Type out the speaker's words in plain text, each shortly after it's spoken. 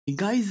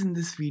Guys, in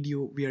this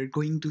video we are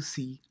going to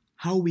see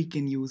how we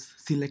can use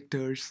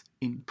selectors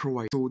in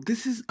Provider. So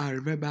this is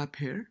our web app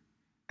here,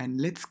 and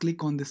let's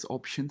click on this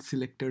option,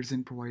 selectors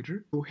in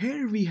Provider. So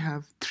here we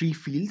have three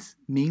fields: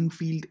 name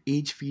field,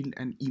 age field,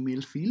 and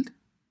email field.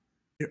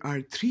 There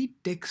are three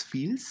text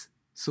fields,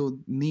 so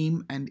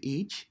name and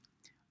age,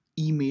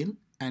 email,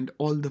 and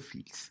all the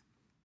fields.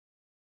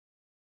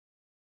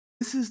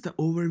 This is the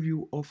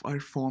overview of our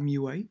form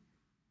UI.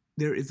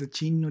 There is a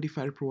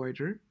ChangeNotifier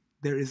provider,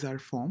 there is our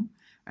form,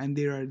 and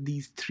there are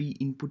these three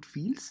input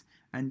fields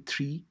and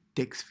three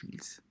text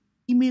fields.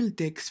 Email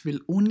text will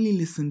only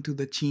listen to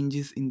the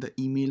changes in the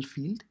email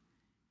field.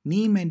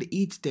 Name and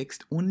age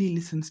text only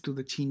listens to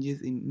the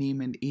changes in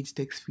name and age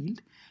text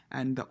field,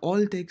 and the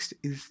all text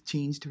is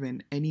changed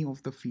when any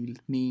of the field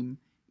name,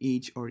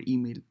 age, or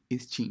email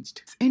is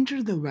changed. Let's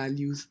enter the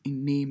values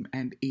in name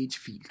and age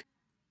field.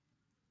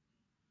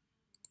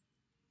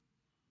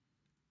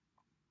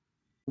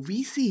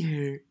 We see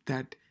here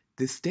that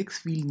this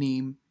text field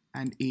name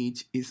and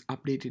age is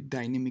updated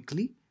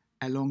dynamically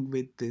along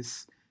with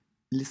this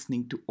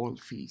listening to all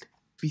field.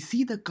 If we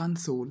see the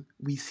console,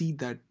 we see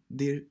that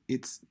there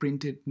it's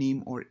printed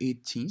name or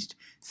age changed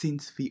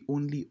since we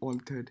only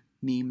altered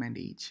name and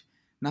age.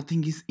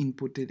 Nothing is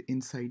inputted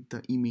inside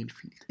the email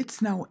field.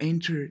 Let's now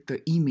enter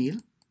the email.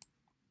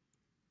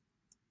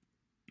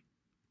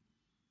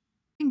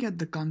 Looking at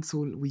the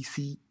console, we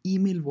see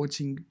email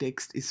watching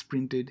text is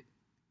printed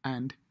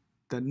and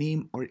the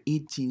name or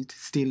age changed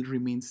still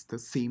remains the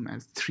same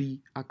as three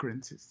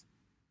occurrences.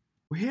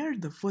 Here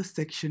the first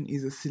section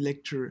is a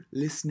selector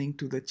listening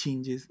to the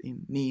changes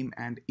in name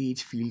and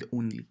age field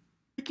only.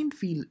 Second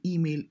field,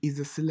 email, is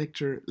a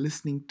selector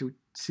listening to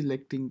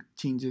selecting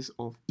changes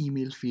of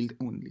email field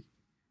only.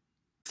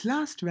 This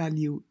last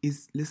value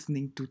is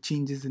listening to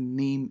changes in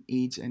name,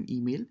 age, and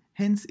email,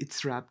 hence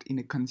it's wrapped in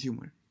a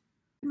consumer.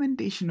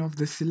 Implementation of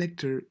the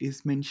selector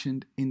is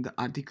mentioned in the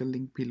article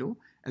link below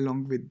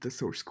along with the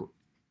source code.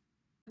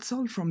 That's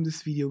all from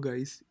this video,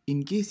 guys.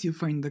 In case you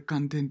find the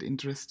content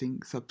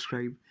interesting,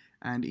 subscribe,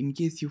 and in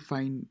case you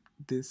find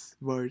this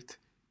worth,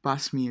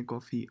 pass me a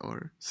coffee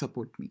or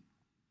support me.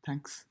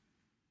 Thanks.